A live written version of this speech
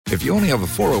If you only have a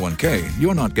 401k,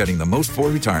 you're not getting the most for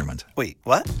retirement. Wait,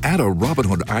 what? Add a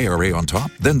Robinhood IRA on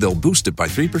top, then they'll boost it by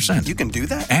 3%. You can do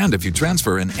that? And if you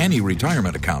transfer in any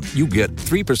retirement account, you get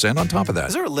 3% on top of that.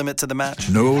 Is there a limit to the match?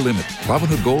 No limit.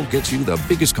 Robinhood Gold gets you the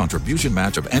biggest contribution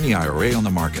match of any IRA on the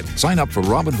market. Sign up for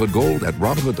Robinhood Gold at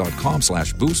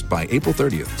Robinhood.com/boost by April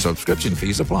 30th. Subscription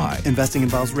fees apply. Investing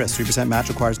involves risk. 3% match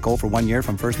requires gold for 1 year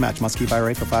from first match. Must keep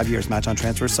IRA for 5 years. Match on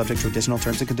transfers subject to additional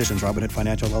terms and conditions. Robinhood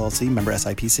Financial LLC, member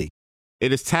SIPC.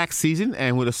 It is tax season,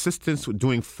 and with assistance with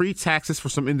doing free taxes for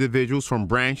some individuals from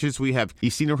branches, we have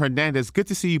Yesenia Hernandez. Good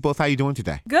to see you both. How are you doing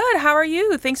today? Good. How are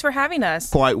you? Thanks for having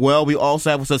us. Quite well. We also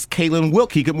have with us Kaylin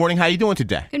Wilkie. Good morning. How are you doing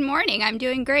today? Good morning. I'm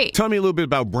doing great. Tell me a little bit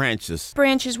about branches.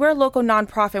 Branches, we're a local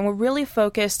nonprofit, and we're really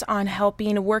focused on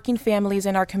helping working families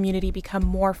in our community become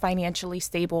more financially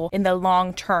stable in the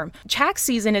long term. Tax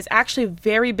season is actually a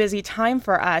very busy time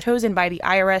for us, chosen by the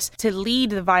IRS to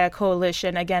lead the VIA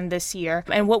Coalition again this year.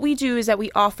 And what we do is that we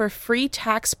offer free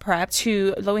tax prep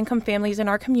to low-income families in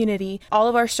our community. All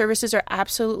of our services are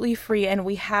absolutely free, and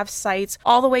we have sites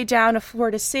all the way down to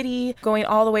Florida City, going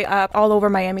all the way up, all over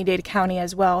Miami-Dade County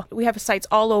as well. We have sites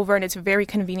all over, and it's very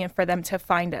convenient for them to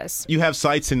find us. You have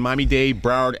sites in Miami-Dade,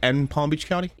 Broward, and Palm Beach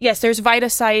County? Yes, there's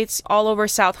VITA sites all over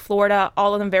South Florida,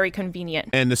 all of them very convenient.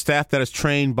 And the staff that is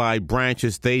trained by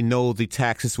branches, they know the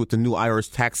taxes with the new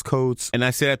IRS tax codes. And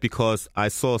I say that because I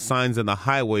saw signs on the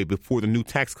highway before the new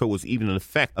tax code was even in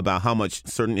effect about how much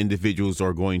certain individuals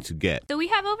are going to get. So we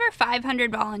have over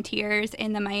 500 volunteers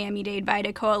in the Miami-Dade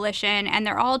VITA Coalition, and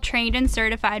they're all trained and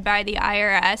certified by the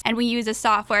IRS, and we use a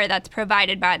software that's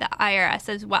provided by the IRS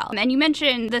as well. And you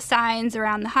mentioned the signs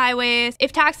around the highways.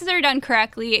 If taxes are done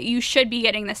correctly, you should be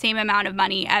getting the same amount of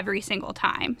money every single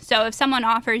time. So if someone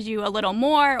offers you a little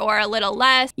more or a little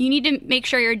less, you need to make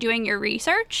sure you're doing your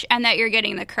research and that you're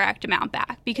getting the correct amount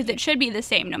back, because it should be the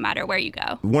same no matter where you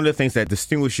go. One of the things that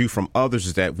distinguishes you from others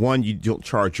is that, one, you don't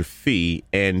charge a fee,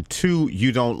 and two,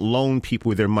 you don't loan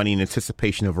people their money in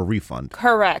anticipation of a refund.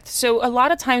 Correct. So a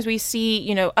lot of times we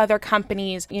see, other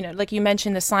companies, like you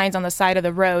mentioned, the signs on the side of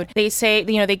the road, they say,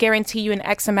 they guarantee you an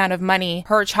X amount of money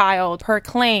per child, per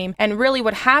claim. And really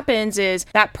what happens is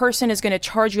that person is going to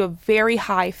charge you a very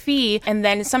high fee. And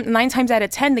then 9 times out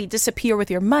of 10, they disappear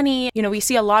with your money. We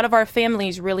see a lot of our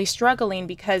families really struggling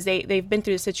because they've been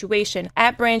through the situation.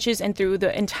 At branches and through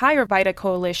the entire VITA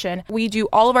Coalition, we do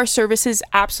all of our services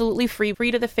absolutely free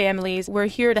to the families. We're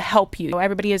here to help you.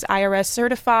 Everybody is IRS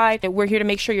certified. We're here to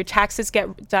make sure your taxes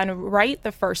get done right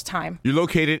the first time. You're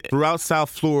located throughout South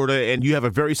Florida, and you have a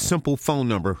very simple phone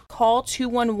number. Call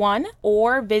 211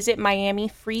 or visit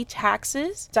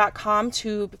MiamiFreeTaxes.com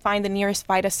to find the nearest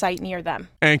VITA site near them.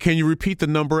 And can you repeat the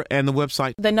number and the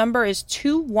website? The number is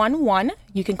 211.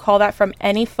 You can call that from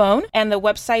any phone, and the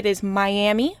website is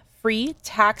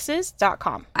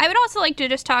MiamiFreeTaxes.com. I would also like to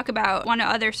just talk about one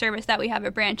other service that we have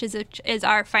at branches, which is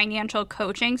our financial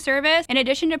coaching service. In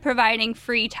addition to providing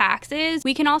free taxes,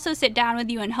 we can also sit down with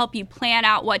you and help you plan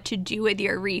out what to do with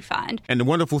your refund. And the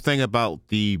wonderful thing about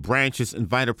the Branches and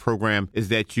VITA program is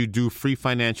that you do free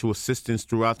financial assistance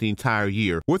throughout the entire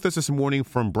year. With us this morning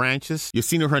from Branches,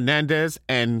 Yesenia Hernandez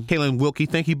and Kaylin Wilkie.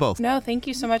 Thank you both. No, thank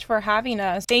you so much for having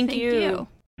us. Thank you.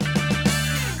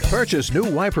 Purchase new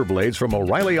wiper blades from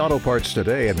O'Reilly Auto Parts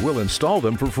today and we'll install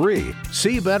them for free.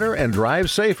 See better and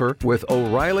drive safer with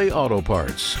O'Reilly Auto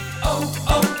Parts.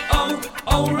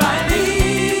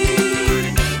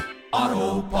 O'Reilly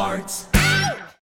Auto Parts.